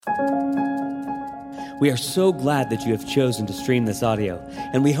We are so glad that you have chosen to stream this audio,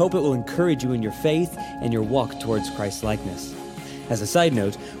 and we hope it will encourage you in your faith and your walk towards Christ-likeness. As a side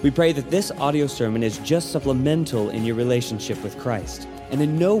note, we pray that this audio sermon is just supplemental in your relationship with Christ, and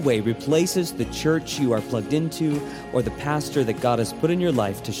in no way replaces the church you are plugged into or the pastor that God has put in your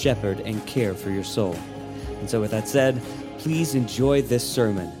life to shepherd and care for your soul. And so with that said, please enjoy this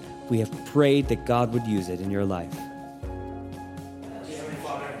sermon. We have prayed that God would use it in your life. Heavenly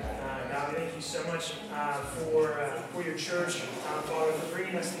Father, God, thank you so much for your church, Father, for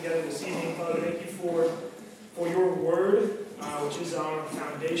bringing us together this evening. Father, thank you for your word, which is our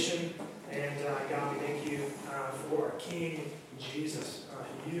foundation. And God, we thank you for our King, Jesus,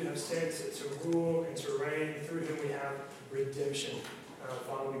 who you have sent to rule and to reign, through whom we have redemption.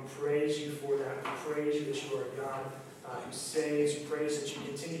 Father, we praise you for that. We praise you that you are a God who saves. We praise that you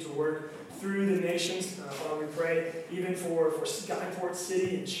continue to work through the nations. Father, we pray even for Skyport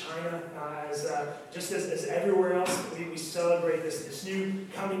City in China, just as everywhere else, we celebrate this new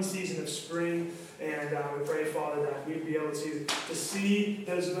coming season of spring. And we pray, Father, that we'd be able to see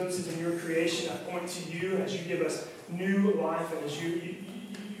those glimpses in your creation that point to you as you give us new life and as you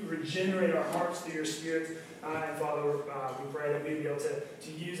regenerate our hearts through your Spirit. And Father, we pray that we'd be able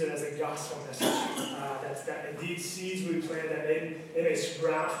to use it as a gospel message. That indeed seeds we plant, that they may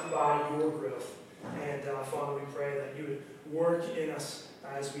sprout by your growth. And Father, we pray that you would work in us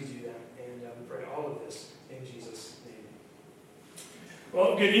as we do that. And we pray all of this in Jesus' name.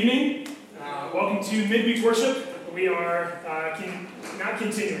 Well, good evening. Welcome to Midweek Worship. We are not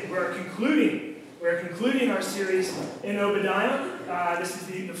continuing. We're concluding our series in Obadiah. This is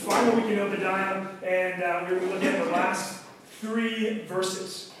the final week in Obadiah, and we're going to look at the last 3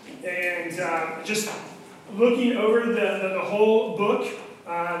 verses. And just looking over the whole book,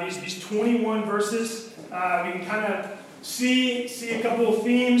 these 21 verses, we can kind of see a couple of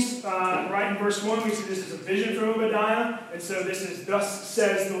themes. Right in verse 1, we see this is a vision from Obadiah, and so this is thus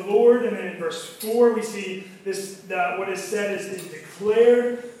says the Lord. And then in verse 4, we see this what is said is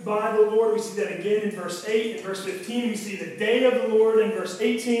declared by the Lord. We see that again in verse 8. In verse 15, we see the day of the Lord. In verse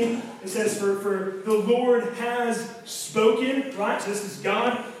 18, it says, for the Lord has spoken, right? So this is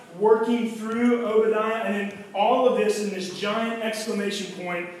God working through Obadiah. And then all of this in this giant exclamation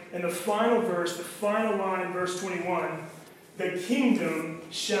point in the final verse, the final line in verse 21, the kingdom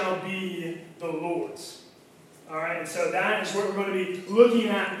shall be the Lord's. All right, and so that is what we're going to be looking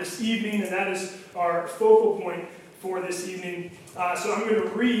at this evening, and that is our focal point for this evening. So I'm going to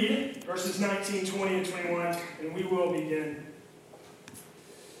read verses 19, 20, and 21, and we will begin.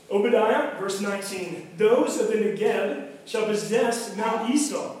 Obadiah, verse 19. Those of the Negeb shall possess Mount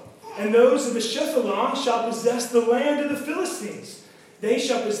Esau, and those of the Shephelah shall possess the land of the Philistines. They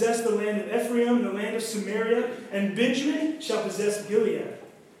shall possess the land of Ephraim, the land of Samaria, and Benjamin shall possess Gilead.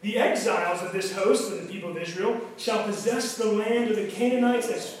 The exiles of this host of the people of Israel shall possess the land of the Canaanites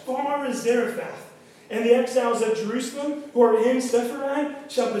as far as Zarephath. And the exiles of Jerusalem, who are in Sepharad,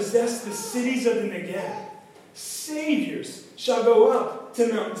 shall possess the cities of the Negeb. Saviors shall go up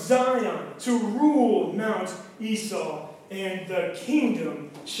to Mount Zion to rule Mount Esau, and the kingdom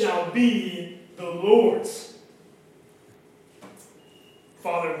shall be the Lord's.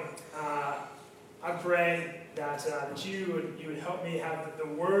 Father, I pray that you would help me have the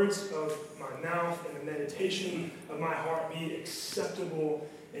words of my mouth and the meditation of my heart be acceptable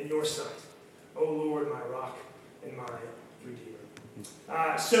in your sight. O Lord, my rock and my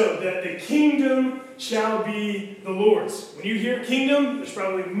redeemer. So the kingdom shall be the Lord's. When you hear kingdom, there's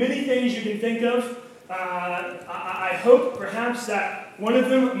probably many things you can think of. I hope perhaps that one of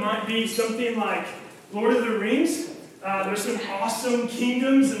them might be something like Lord of the Rings. There's some awesome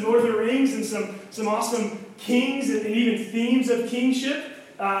kingdoms in Lord of the Rings and some awesome kings and even themes of kingship.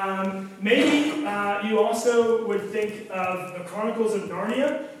 Maybe you also would think of the Chronicles of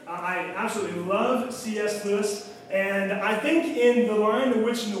Narnia. I absolutely love C.S. Lewis, and I think in The Lion, the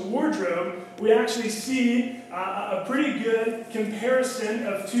Witch, and the Wardrobe, we actually see a pretty good comparison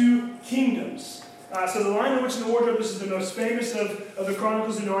of 2 kingdoms. So The Lion, the Witch, and the Wardrobe, this is the most famous of the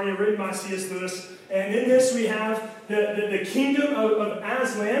Chronicles of Narnia, written by C.S. Lewis. And in this we have the kingdom of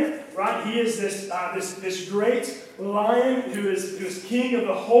Aslan, right? He is this great lion who is king of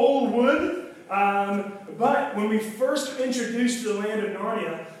the whole wood. But when we first are introduced to the land of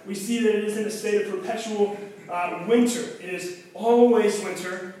Narnia, we see that it is in a state of perpetual winter. It is always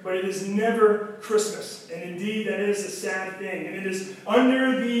winter, but it is never Christmas. And indeed, that is a sad thing. And it is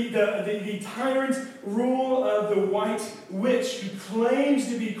under the tyrant rule of the White Witch, who claims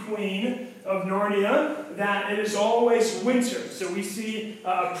to be queen of Narnia, that it is always winter. So we see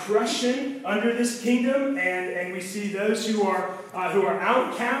oppression under this kingdom, and we see those who are who are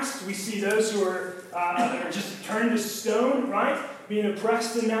outcasts. We see those who are just turned to stone, right? Being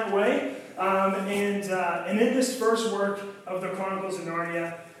oppressed in that way. And in this first work of the Chronicles of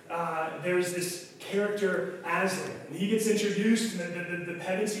Narnia, there's this character, Aslan. And he gets introduced, and the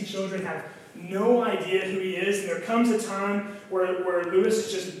Pevensey children have no idea who he is. And there comes a time where Lewis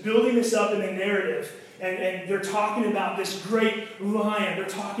is just building this up in the narrative. And they're talking about this great lion. They're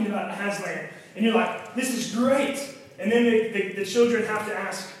talking about Aslan. And you're like, this is great. And then the children have to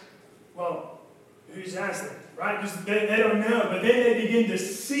ask, well, who's Aslan? Right? Because they don't know. But then they begin to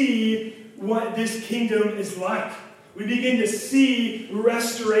see what this kingdom is like. We begin to see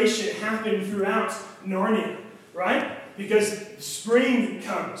restoration happen throughout Narnia. Right? Because spring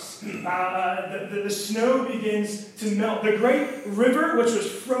comes. The snow begins to melt. The great river, which was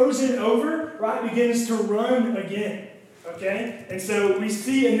frozen over, right, begins to run again. Okay? And so we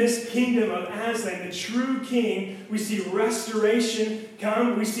see in this kingdom of Aslan, the true king, we see restoration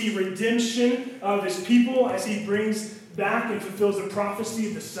come. We see redemption of his people as he brings back and fulfills the prophecy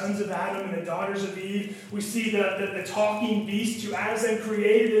of the sons of Adam and the daughters of Eve. We see the talking beast who Aslan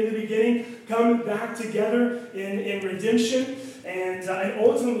created in the beginning come back together in redemption. And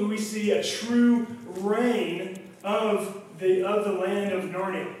ultimately we see a true reign of the land of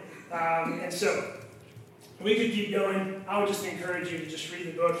Narnia. And so we could keep going. I would just encourage you to just read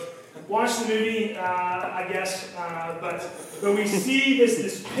the book. Watch the movie, I guess. But we see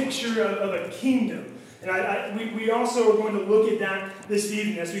this picture of a kingdom. And we also are going to look at that this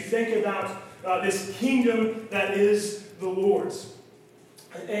evening as we think about this kingdom that is the Lord's.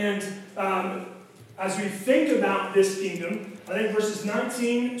 And as we think about this kingdom, I think verses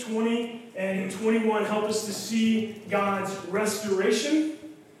 19, 20, and 21 help us to see God's restoration,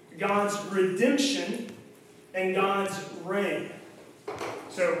 God's redemption, and God's reign.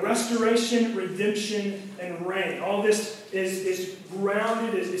 So restoration, redemption, and reign. All this is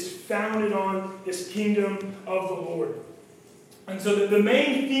grounded, is founded on this kingdom of the Lord. And so the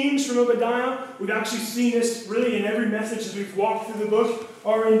main themes from Obadiah, we've actually seen this really in every message as we've walked through the book,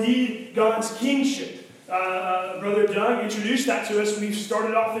 are indeed God's kingship. Brother Doug introduced that to us when we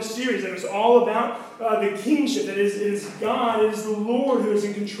started off this series. It was all about the kingship. It is God, it is the Lord who is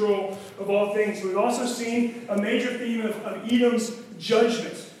in control of all things. We've also seen a major theme of Edom's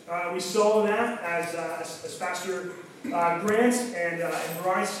judgment. We saw that as Pastor Grant and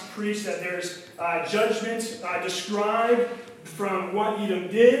Bryce preached, that there's judgment described from what Edom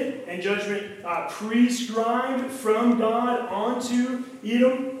did, and judgment prescribed from God onto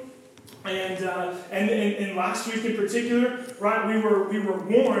Edom. And last week in particular, right, we were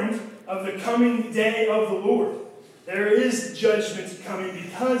warned of the coming day of the Lord. There is judgment coming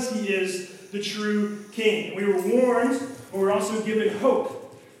because he is the true king. We were warned, but we're also given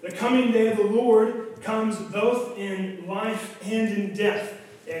hope. The coming day of the Lord comes both in life and in death,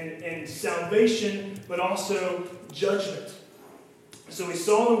 and salvation, but also judgment. So we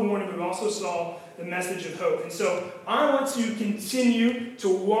saw the warning, but we also saw the message of hope. And so I want to continue to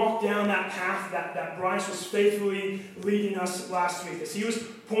walk down that path that Bryce was faithfully leading us last week. As he was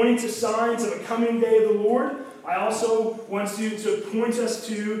pointing to signs of a coming day of the Lord, I also want to point us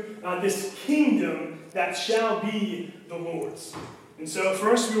to this kingdom that shall be the Lord's. And so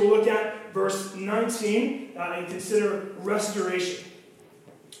first we will look at verse 19 and consider restoration.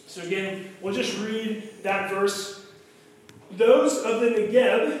 So again, we'll just read that verse. Those of the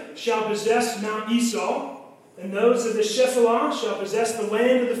Negeb shall possess Mount Esau, and those of the Shephelah shall possess the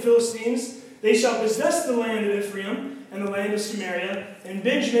land of the Philistines. They shall possess the land of Ephraim and the land of Samaria, and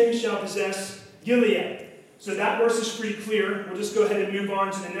Benjamin shall possess Gilead. So that verse is pretty clear. We'll just go ahead and move on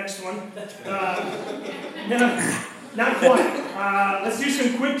to the next one. No, not quite. Let's do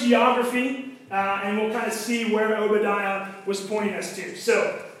some quick geography, and we'll kind of see where Obadiah was pointing us to.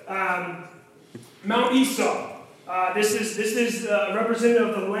 So, Mount Esau. This is representative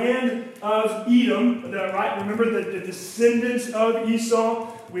of the land of Edom, right? Remember the descendants of Esau.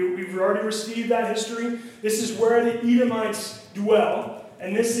 We've already received that history. This is where the Edomites dwell,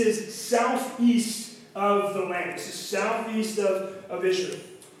 and this is southeast of the land. This is southeast of Israel.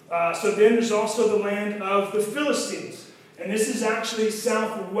 So then there's also the land of the Philistines. And this is actually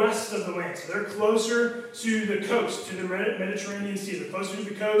southwest of the land. So they're closer to the coast, to the Mediterranean Sea. They're closer to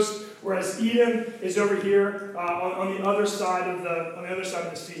the coast, whereas Edom is over here on the other side of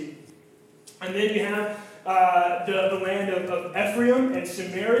the sea. And then you have the land of Ephraim and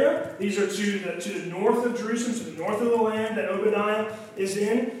Samaria. These are to the north of Jerusalem, to the north of the land that Obadiah is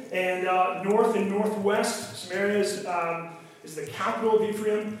in. And north and northwest, Samaria is the capital of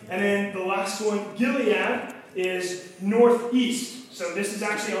Ephraim. And then the last one, Gilead, is northeast. So this is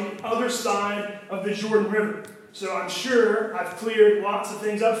actually on the other side of the Jordan River. so I'm sure I've cleared lots of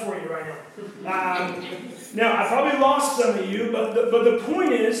things up for you right now. Now, I probably lost some of you, but the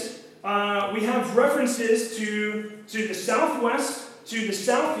point is, we have references to the southwest, to the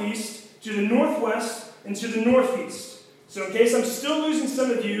southeast, to the northwest, and to the northeast. So in case I'm still losing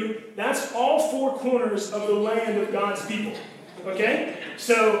some of you, that's all four corners of the land of God's people. Okay?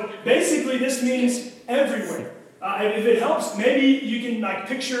 So basically this means everywhere. If it helps, maybe you can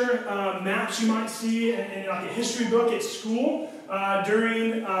picture maps you might see in a history book at school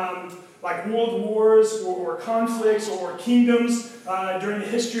during world wars or conflicts or kingdoms during the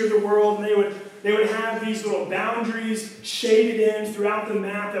history of the world, and they would have these little boundaries shaded in throughout the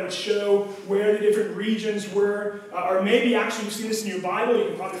map that would show where the different regions were. Or maybe actually you've seen this in your Bible. You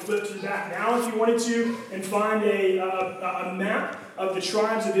can probably flip to the back now if you wanted to and find a map of the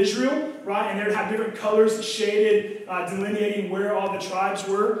tribes of Israel, right? And they would have different colors shaded, delineating where all the tribes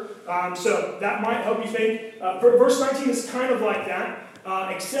were. So that might help you think. Verse 19 is kind of like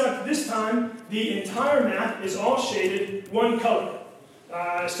that, except this time the entire map is all shaded one color.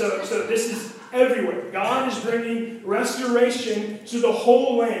 So this is everywhere. God is bringing restoration to the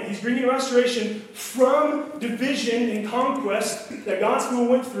whole land. He's bringing restoration from division and conquest that God's people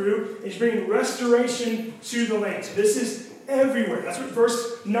went through. He's bringing restoration to the land. So this is everywhere. That's what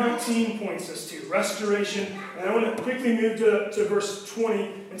verse 19 points us to, restoration. And I want to quickly move to verse 20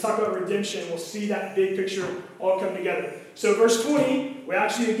 and talk about redemption. We'll see that big picture all come together. So verse 20, we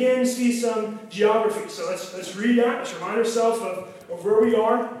actually again see some geography. So let's read that. Let's remind ourselves of where we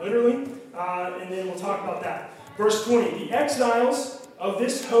are, literally, and then we'll talk about that. Verse 20, the exiles of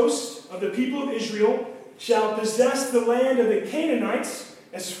this host of the people of Israel shall possess the land of the Canaanites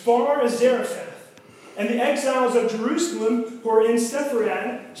as far as Zarephath. And the exiles of Jerusalem who are in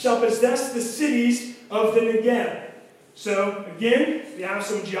Sepharad shall possess the cities of the Negev. So, again, we have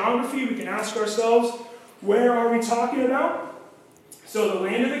some geography. We can ask ourselves, where are we talking about? So the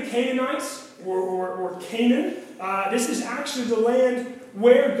land of the Canaanites, or Canaan, this is actually the land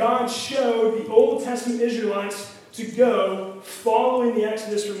where God showed the Old Testament Israelites to go following the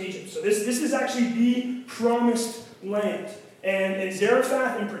Exodus from Egypt. So this is actually the promised land. And in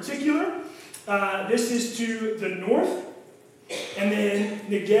Zarephath in particular, this is to the north, and then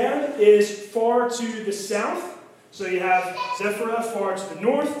Negev is far to the south. So you have Zephirah far to the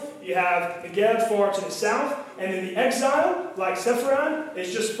north, you have Negev far to the south, and then the exile, like Sepharad,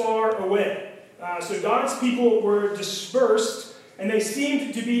 is just far away. So God's people were dispersed, and they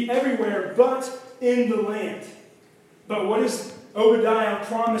seemed to be everywhere but in the land. But what does Obadiah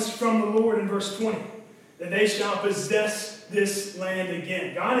promise from the Lord in verse 20? That they shall possess this land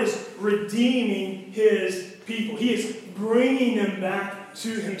again. God is redeeming his people. He is bringing them back to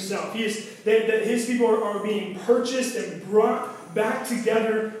himself. His people are being purchased and brought back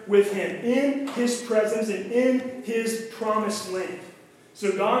together with him in his presence and in his promised land.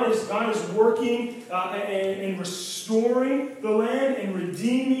 So God is working and restoring the land and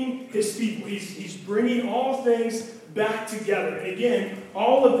redeeming his people. He's bringing all things back together. And again,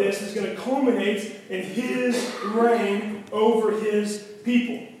 all of this is going to culminate in his reign over his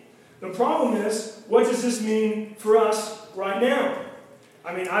people. The problem is, what does this mean for us right now?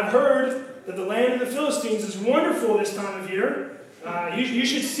 I mean, I've heard that the land of the Philistines is wonderful this time of year. You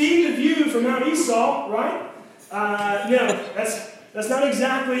should see the view from Mount Esau, right? No, that's not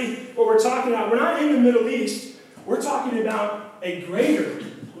exactly what we're talking about. We're not in the Middle East. We're talking about a greater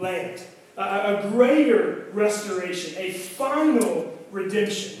land, a greater restoration, a final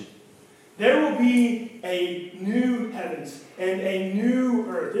redemption. There will be a new heavens and a new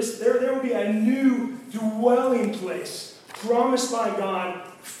earth. There will be a new dwelling place promised by God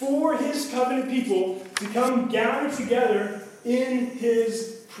for his covenant people to come gather together in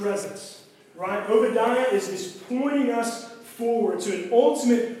his presence. Right? Obadiah is pointing us forward to an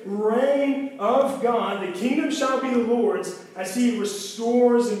ultimate reign of God. The kingdom shall be the Lord's as he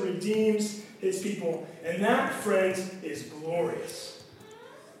restores and redeems his people. And that, friends, is glorious.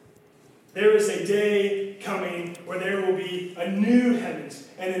 There is a day coming where there will be a new heavens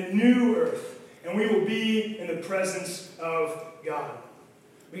and a new earth, and we will be in the presence of God.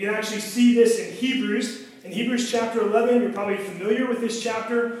 We can actually see this in Hebrews. In Hebrews chapter 11, you're probably familiar with this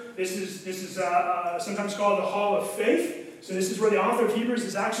chapter. This is sometimes called the Hall of Faith. So this is where the author of Hebrews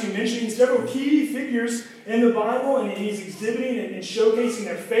is actually mentioning several key figures in the Bible, and he's exhibiting and showcasing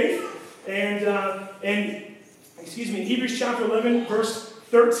their faith. And in Hebrews chapter 11, verse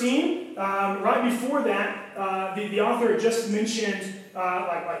 13, right before that, the author just mentioned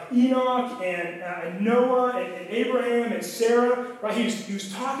like Enoch and Noah and Abraham and Sarah. Right? He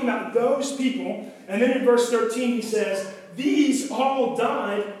was talking about those people. And then in verse 13 he says, these all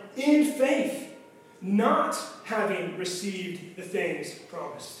died in faith, not having received the things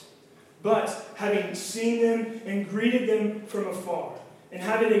promised, but having seen them and greeted them from afar, and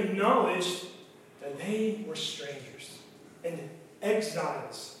having acknowledged that they were strangers and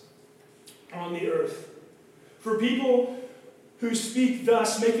exiles on the earth. For people who speak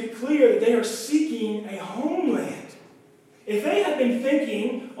thus make it clear that they are seeking a homeland. If they had been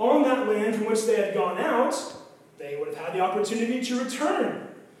thinking on that land from which they had gone out, they would have had the opportunity to return.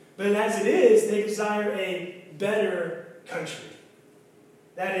 But as it is, they desire a better country.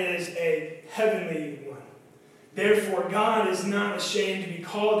 That is a heavenly one. Therefore, God is not ashamed to be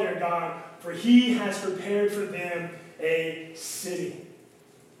called their God, for he has prepared for them a city.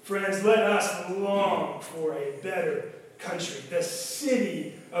 Friends, let us long for a better country, the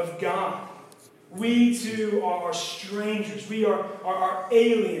city of God. We too are strangers. We are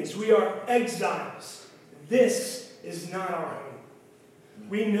aliens. We are exiles. This is not our home.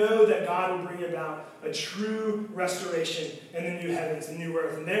 We know that God will bring about a true restoration in the new heavens and new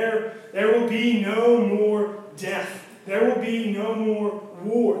earth. And there will be no more death. There will be no more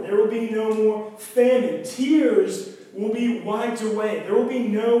war. There will be no more famine. Tears will be wiped away. There will be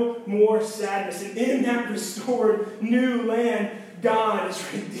no more sadness. And in that restored new land, God is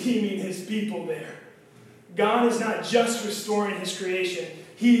redeeming his people there. God is not just restoring his creation.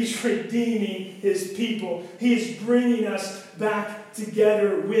 He is redeeming his people. He is bringing us back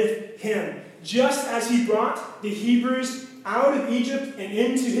together with him. Just as he brought the Hebrews out of Egypt and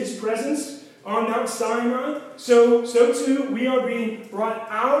into his presence on Mount Sinai, so too we are being brought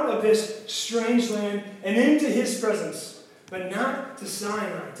out of this strange land and into his presence, but not to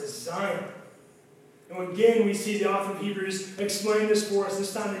Sinai, to Zion. And again, we see the author of Hebrews explain this for us,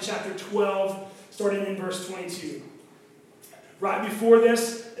 this time in chapter 12, starting in verse 22. Right before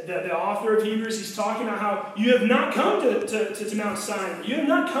this, the author of Hebrews, he's talking about how you have not come to Mount Sinai. You have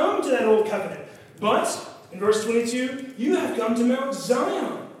not come to that old covenant. But, in verse 22, you have come to Mount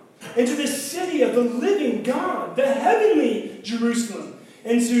Zion, and to the city of the living God, the heavenly Jerusalem,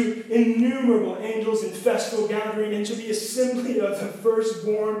 and to innumerable angels in festal gathering, and to the assembly of the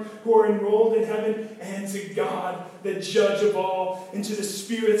firstborn who are enrolled in heaven, and to God, the judge of all, and to the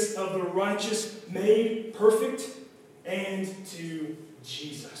spirits of the righteous made perfect, and to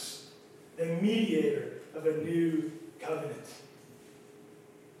Jesus, the mediator of a new covenant.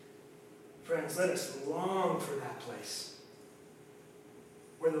 Friends, let us long for that place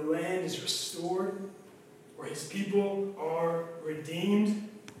where the land is restored, where his people are redeemed.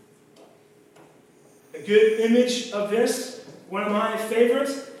 A good image of this, one of my favorite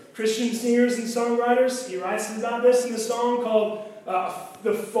Christian singers and songwriters, he writes about this in the song called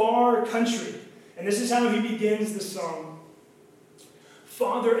The Far Country. And this is how he begins the song.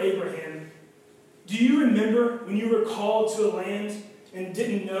 Father Abraham, do you remember when you were called to a land and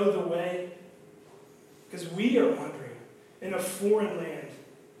didn't know the way? Because we are wandering in a foreign land.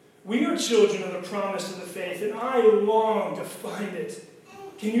 We are children of the promise of the faith, and I long to find it.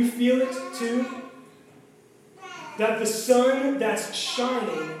 Can you feel it too? That the sun that's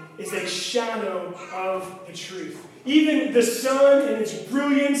shining is a shadow of the truth. Even the sun and its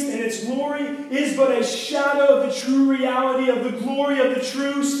brilliance and its glory is but a shadow of the true reality of the glory of the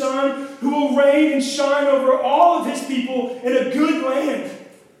true Son who will reign and shine over all of his people in a good land.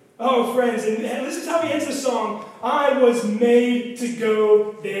 Oh, friends, and this is how he ends the song. I was made to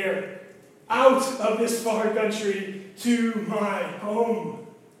go there, out of this far country, to my home.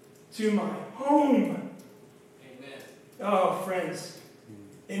 To my home. Amen. Oh, friends,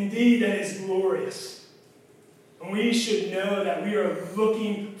 indeed that is glorious. And we should know that we are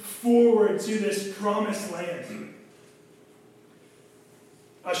looking forward to this promised land.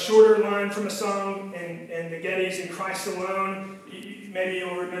 A shorter line from a song in the Gettys, In Christ Alone, maybe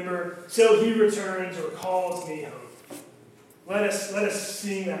you'll remember, till he returns or calls me home. Let us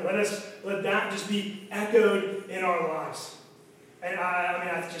sing that. Let that just be echoed in our lives. And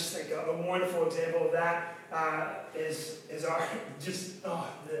I just think a wonderful example of that is our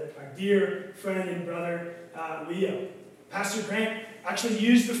dear friend and brother Leo. Pastor Grant actually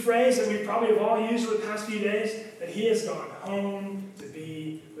used the phrase that we probably have all used over the past few days, that he has gone home to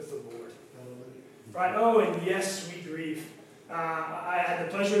be with the Lord. Right? Oh, and yes, we grieve. I had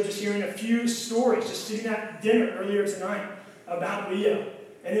the pleasure of just hearing a few stories, just sitting at dinner earlier tonight about Leo.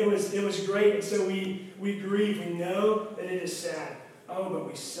 And it was great. And so we grieve. We know that it is sad. Oh, but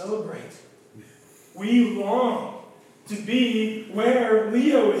we celebrate. We long to be where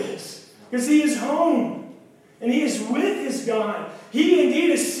Leo is, because he is home. And he is with his God. He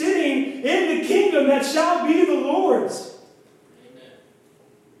indeed is sitting in the kingdom that shall be the Lord's. Amen.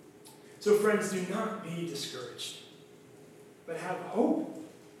 So friends, do not be discouraged, but have hope.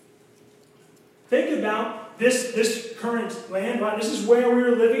 Think about this current land, right? This is where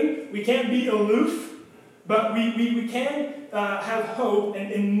we're living. We can't be aloof, but we can have hope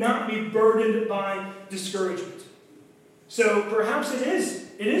and not be burdened by discouragement. So perhaps it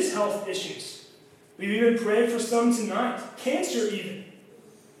is health issues. We've even prayed for some tonight. Cancer even.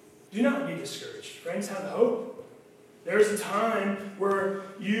 Do not be discouraged. Friends, have hope. There's a time where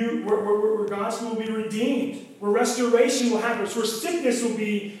God's will be redeemed, where restoration will happen, where sickness will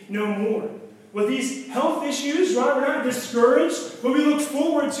be no more. With these health issues, right, we're not discouraged, but we look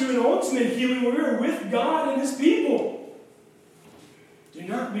forward to an ultimate healing where we're with God and His people. Do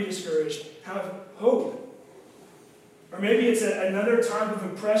not be discouraged. Have hope. Or maybe it's another type of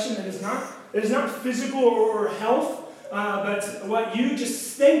oppression that is not physical or health, but what you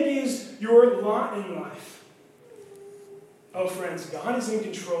just think is your lot in life. Oh, friends, God is in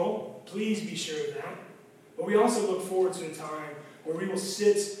control. Please be sure of that. But we also look forward to a time where we will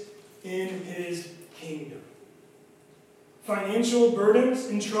sit in His kingdom. Financial burdens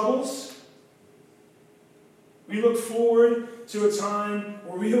and troubles. We look forward to a time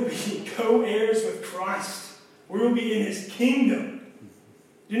where we will be co-heirs with Christ. We will be in His kingdom.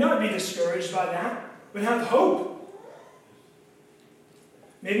 Do not be discouraged by that, but have hope.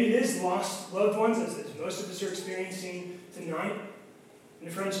 Maybe it is lost loved ones, as most of us are experiencing tonight.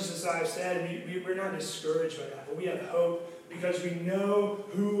 And friends, just as I've said, we're not discouraged by that, but we have hope because we know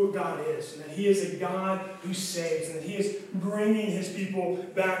who God is, and that He is a God who saves, and that He is bringing His people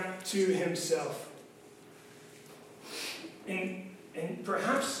back to Himself. And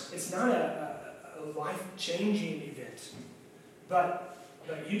perhaps it's not a life-changing event, but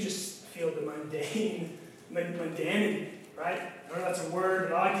you just feel the mundanity, right? I don't know if that's a word,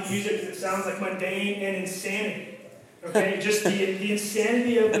 but I like to use it because it sounds like mundane and insanity. Okay, just the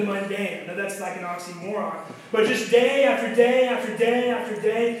insanity of the mundane. I know that's like an oxymoron, but just day after day after day after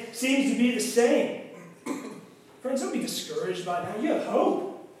day seems to be the same. Friends, don't be discouraged by that. You have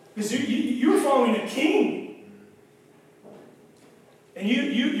hope because you're following a King, and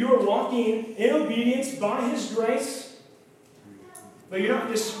you are walking in obedience by His grace. But you're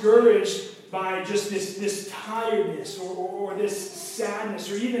not discouraged by just this tiredness or this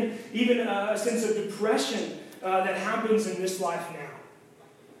sadness or even a sense of depression that happens in this life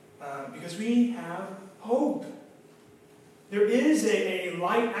now. Because we have hope. There is a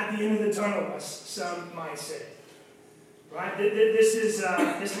light at the end of the tunnel, as some might say. Right? This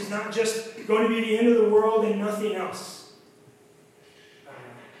is not just going to be the end of the world and nothing else.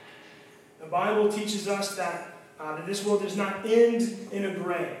 The Bible teaches us that this world does not end in a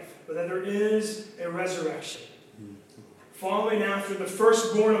grave, but that there is a resurrection. Following after the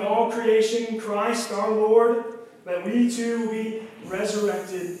firstborn of all creation, Christ our Lord, that we too will be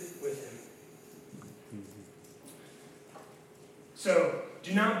resurrected with Him. So,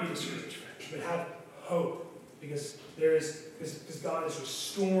 do not be discouraged, but have hope, because God is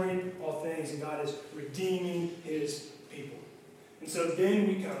restoring all things, and God is redeeming His people. And so then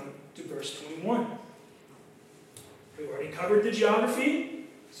we come to verse 21. We've already covered the geography,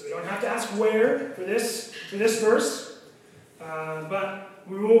 so we don't have to ask where for this verse. But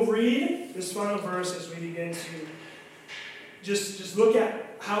we will read this final verse as we begin to just look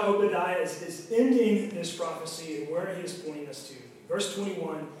at how Obadiah is ending this prophecy and where he is pointing us to. Verse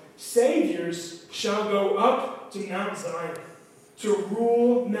 21, Saviors shall go up to Mount Zion to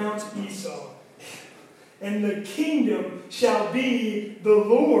rule Mount Esau, and the kingdom shall be the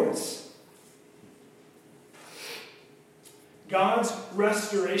Lord's. God's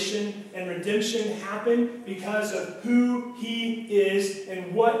restoration and redemption happen because of who He is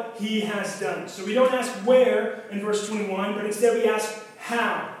and what He has done. So we don't ask where in verse 21, but instead we ask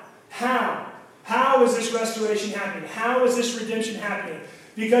how. How is this restoration happening? How is this redemption happening?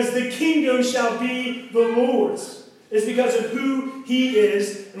 Because the kingdom shall be the Lord's. It's because of who He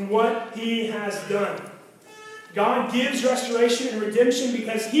is and what He has done. God gives restoration and redemption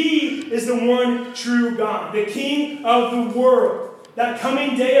because He is the one true God, the King of the world. That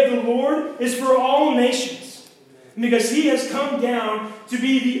coming day of the Lord is for all nations. And because He has come down to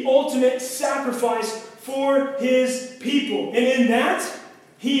be the ultimate sacrifice for His people. And in that,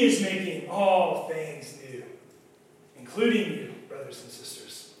 He is making all things new, including you, brothers and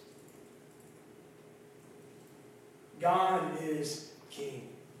sisters. God is King.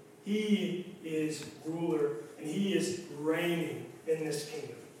 He is ruler, and He is reigning in this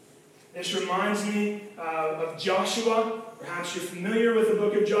kingdom. This reminds me of Joshua. Perhaps you're familiar with the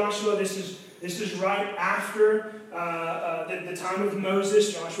book of Joshua. This is right after the time of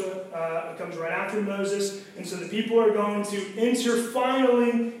Moses. Joshua comes right after Moses. And so the people are going to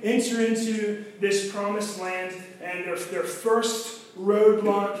finally enter into this promised land. And their first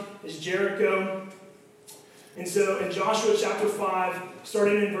roadblock is Jericho. And so in Joshua chapter 5,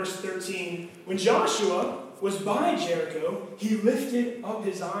 starting in verse 13, when Joshua was by Jericho, he lifted up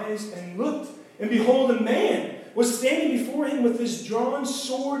his eyes and looked, and behold, a man was standing before him with his drawn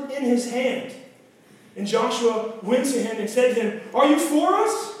sword in his hand. And Joshua went to him and said to him, "Are you for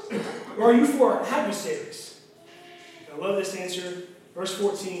us, or are you for our adversaries?" I love this answer. Verse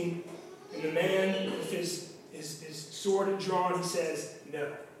 14, and the man with his sword drawn, he says,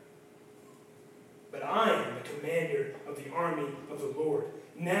 "No. But I am the commander of the army of the Lord.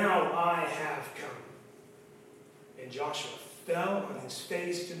 Now I have come." And Joshua fell on his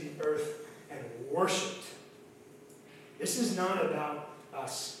face to the earth and worshipped. This is not about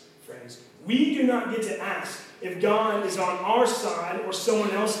us, friends. We do not get to ask if God is on our side or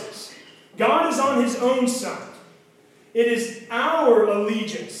someone else's. God is on his own side. It is our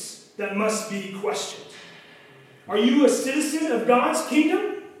allegiance that must be questioned. Are you a citizen of God's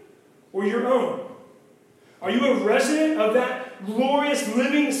kingdom or your own? Are you a resident of that glorious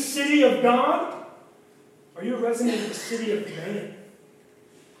living city of God? Are you a resident of the city of man?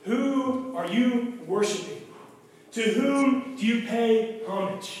 Who are you worshiping? To whom do you pay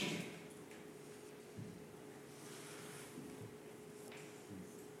homage?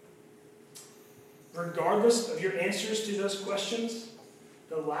 Regardless of your answers to those questions,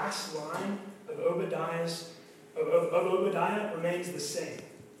 the last line of Obadiah remains the same.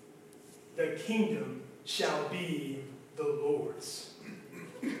 The kingdom shall be the Lord's.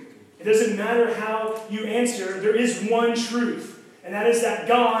 It doesn't matter how you answer, there is one truth, and that is that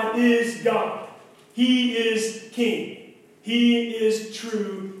God is God. He is King. He is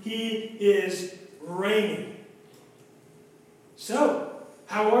true. He is reigning. So,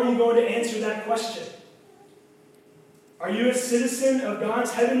 how are you going to answer that question? Are you a citizen of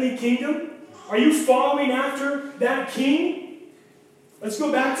God's heavenly kingdom? Are you following after that king? Let's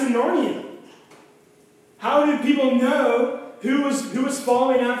go back to Narnia. How did people know who was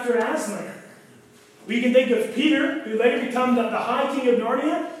following after Aslan? We can think of Peter, who later became the High King of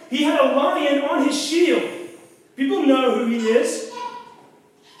Narnia. He had a lion on his shield. People know who he is,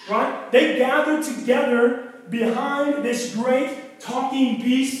 right? They gathered together behind this great talking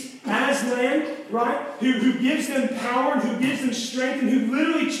beast, Aslan, right? Who gives them power and who gives them strength and who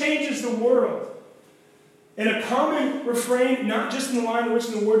literally changes the world. And a common refrain, not just in The Lion, the Witch,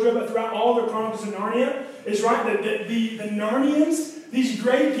 and the Wardrobe, but throughout all the Chronicles of Narnia, is right that the Narnians, these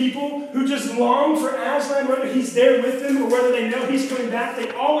great people who just long for Aslan, whether he's there with them or whether they know he's coming back, they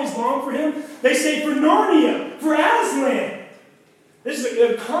always long for him. They say, "For Narnia, for Aslan." This is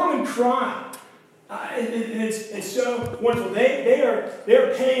a common cry. It's so wonderful. They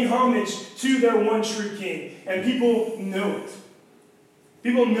are paying homage to their one true king, and people know it.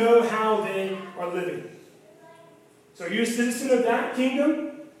 People know how they are living. So are you a citizen of that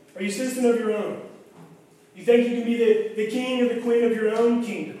kingdom? Or are you a citizen of your own? You think you can be the king or the queen of your own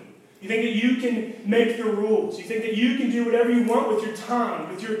kingdom? You think that you can make the rules? You think that you can do whatever you want with your time,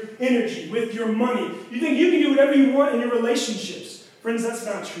 with your energy, with your money? You think you can do whatever you want in your relationships? Friends, that's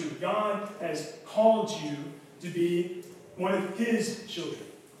not true. God has called you to be one of his children.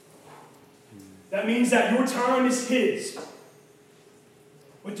 That means that your time is his.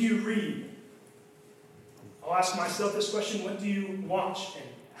 What do you read? I'll ask myself this question: what do you watch, and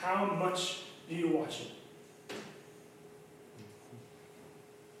how much do you watch it?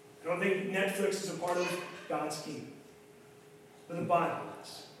 I don't think Netflix is a part of God's kingdom, but the Bible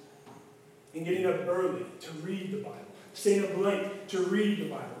is. And getting up early to read the Bible, staying up late to read the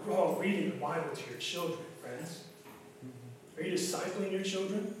Bible. We're all reading the Bible to your children, friends. Are you discipling your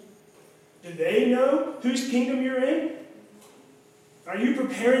children? Do they know whose kingdom you're in? Are you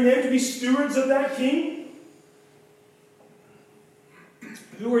preparing them to be stewards of that king?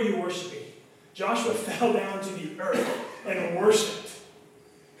 Who are you worshiping? Joshua fell down to the earth and worshipped.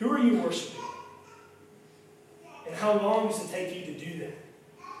 Who are you worshiping? And how long does it take you to do that?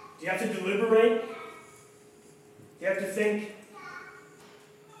 Do you have to deliberate? Do you have to think?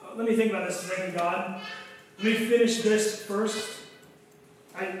 Let me think about this a second, God. Let me finish this first.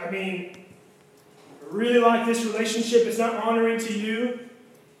 I mean, I really like this relationship. It's not honoring to you.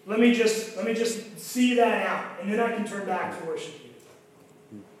 Let me just see that out, and then I can turn back to worship you.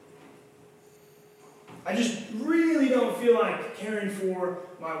 I just really don't feel like caring for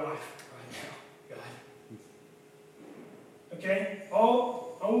my wife right now, God. Okay?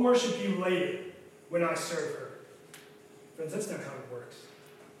 I'll worship you later when I serve her. Friends, that's not how it works.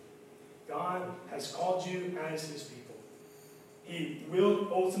 God has called you as his people. He will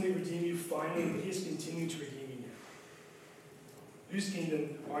ultimately redeem you finally, but he is continuing to redeem you now. Whose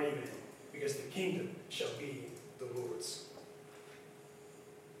kingdom are you in? Because the kingdom shall be the Lord's.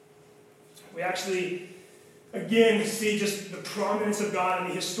 We actually again see just the prominence of God in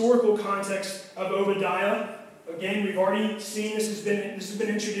the historical context of Obadiah. Again, we've already seen this has been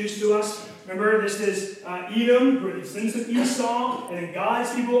introduced to us. Remember, this is Edom, who are the descendants of Esau, and then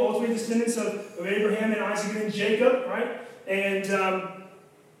God's people, ultimately descendants of Abraham and Isaac and Jacob, right? And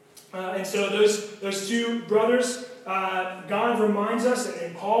so those two brothers, God reminds us,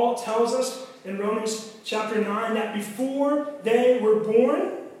 and Paul tells us in Romans chapter 9 that before they were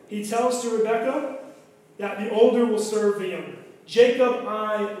born, he tells to Rebekah that the older will serve the younger. Jacob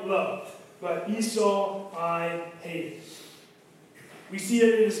I love, but Esau I hated. We see that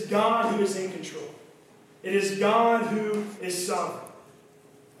it is God who is in control. It is God who is sovereign.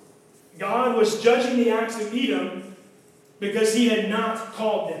 God was judging the acts of Edom because he had not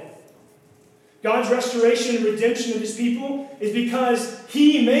called them. God's restoration and redemption of his people is because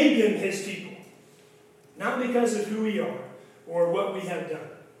he made them his people, not because of who we are or what we have done.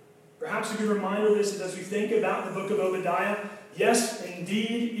 Perhaps a good reminder of this is as we think about the book of Obadiah, yes,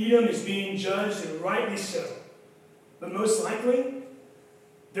 indeed, Edom is being judged, and rightly so. But most likely,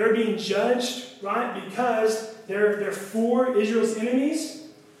 they're being judged, right, because they're for Israel's enemies.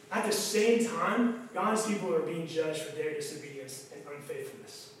 At the same time, God's people are being judged for their disobedience and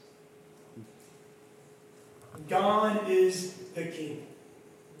unfaithfulness. God is the king.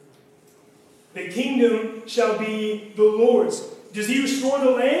 The kingdom shall be the Lord's. Does he restore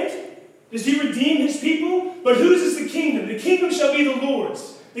the land? Does he redeem his people? But whose is the kingdom? The kingdom shall be the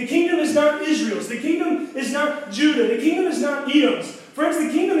Lord's. The kingdom is not Israel's. The kingdom is not Judah. The kingdom is not Edom's. Friends, the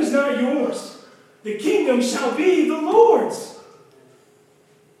kingdom is not yours. The kingdom shall be the Lord's.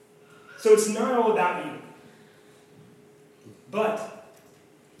 So it's not all about you. But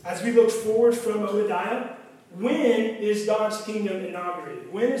as we look forward from Obadiah, when is God's kingdom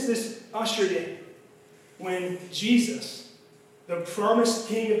inaugurated? When is this ushered in? When Jesus, the promised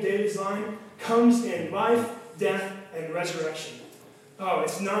king of David's line, comes in life, death, and resurrection. Oh,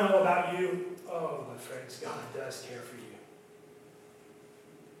 it's not all about you. Oh, my friends, God does care for you.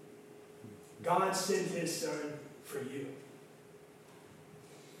 God sent his son for you.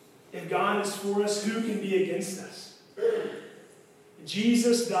 If God is for us, who can be against us?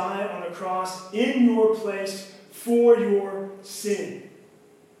 Jesus died on the cross in your place for your sin.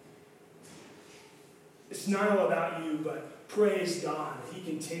 It's not all about you, but praise God that he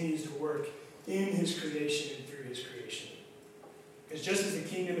continues to work in his creation and through his creation. Because just as the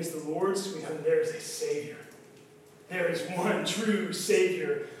kingdom is the Lord's, we know there is a Savior. There is one true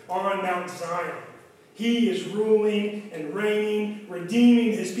Savior on Mount Zion. He is ruling and reigning,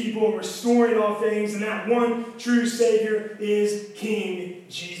 redeeming his people and restoring all things. And that one true Savior is King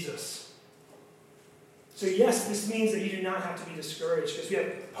Jesus. So yes, this means that you do not have to be discouraged because we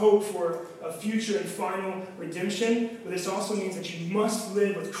have hope for a future and final redemption. But this also means that you must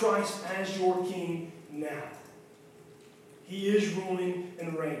live with Christ as your King now. He is ruling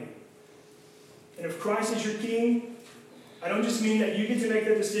and reigning. And if Christ is your King, I don't just mean that you get to make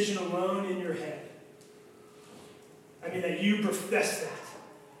that decision alone in your head. I mean that you profess that.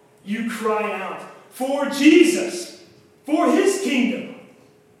 You cry out for Jesus, for his kingdom.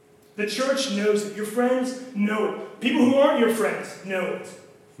 The church knows it. Your friends know it. People who aren't your friends know it.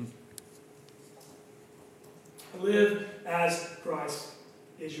 Live as Christ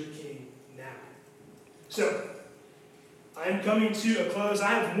is your King now. So, I am coming to a close. I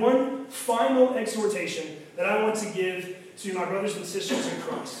have one final exhortation that I want to give to my brothers and sisters in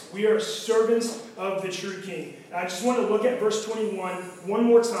Christ. We are servants of the true King. I just want to look at verse 21 one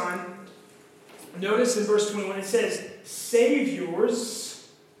more time. Notice in verse 21 it says, Saviors,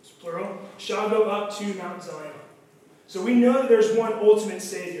 plural, shall go up to Mount Zion. So we know that there's one ultimate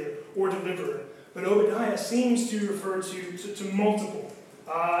Savior or deliverer. But Obadiah seems to refer to multiple.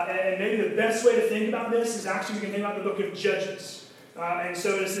 And maybe the best way to think about this is actually we can think about the book of Judges. And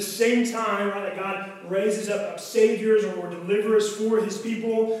so it's the same time, right, that God raises up saviors or deliverers for his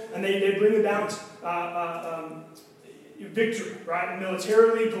people, and they bring about victory, right?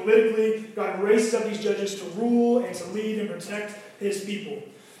 Militarily, politically, God raises up these judges to rule and to lead and protect his people.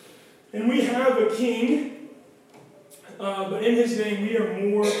 And we have a king, but in his name we are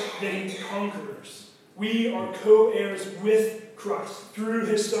more than conquerors. We are co-heirs with Christ through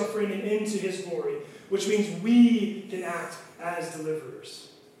his suffering and into his glory, which means we can act as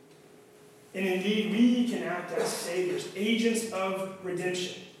deliverers. And indeed, we can act as saviors, agents of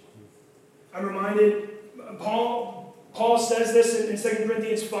redemption. I'm reminded, Paul says this in 2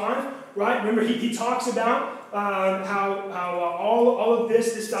 Corinthians 5, right? Remember, he talks about how all of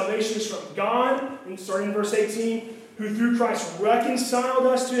this salvation is from God, and starting in verse 18, who through Christ reconciled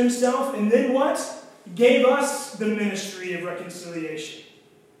us to himself, and then what? Gave us the ministry of reconciliation.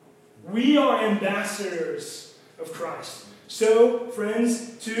 We are ambassadors of Christ. So,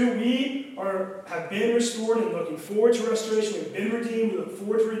 friends, too, we have been restored and looking forward to restoration. We've been redeemed. We look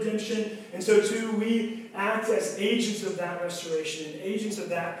forward to redemption. And so, too, we act as agents of that restoration and agents of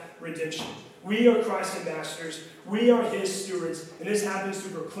that redemption. We are Christ's ambassadors. We are his stewards. And this happens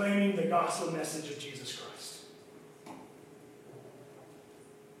through proclaiming the gospel message of Jesus Christ.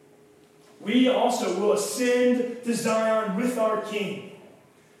 We also will ascend to Zion with our King,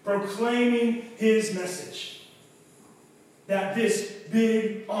 proclaiming his message. That this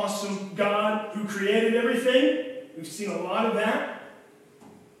big, awesome God who created everything, we've seen a lot of that,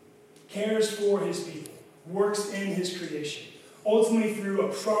 cares for his people, works in his creation. Ultimately through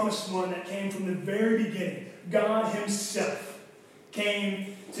a promised one that came from the very beginning. God himself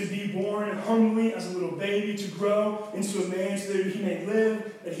came to be born humbly as a little baby, to grow into a man so that he may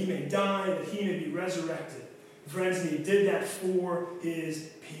live, that he may die, that he may be resurrected. Friends, and he did that for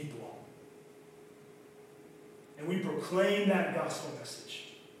his people. And we proclaim that gospel message.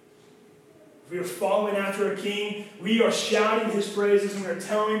 If we are following after a king, we are shouting his praises and we are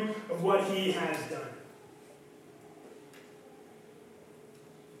telling of what he has done.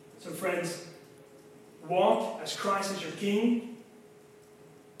 So friends, walk as Christ is your king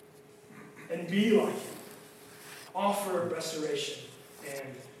and be like him. Offer restoration and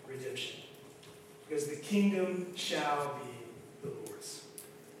redemption. Because the kingdom shall be the Lord's.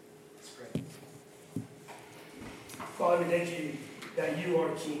 Let's pray. Father, we thank you that you are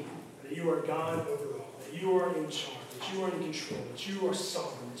king, that you are God over all, that you are in charge, that you are in control, that you are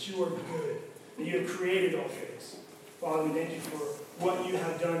sovereign, that you are good, that you have created all things. Father, we thank you for what you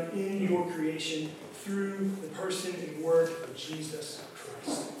have done in your creation through the person and work of Jesus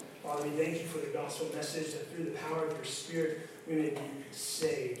Christ. Father, we thank you for the gospel message that through the power of your Spirit we may be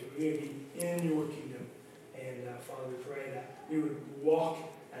saved, we may be in your kingdom. And Father, we pray that we would walk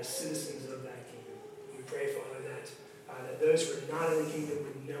as citizens of that kingdom. We pray, Father, that those who are not in the kingdom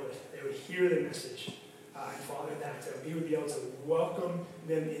would know it. They would hear the message. And Father, that we would be able to welcome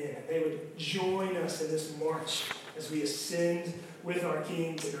them in. They would join us in this march as we ascend with our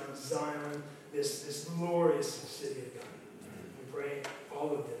King to Mount Zion, this glorious city of God. We pray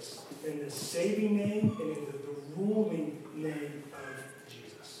all of this in the saving name and in the ruling name of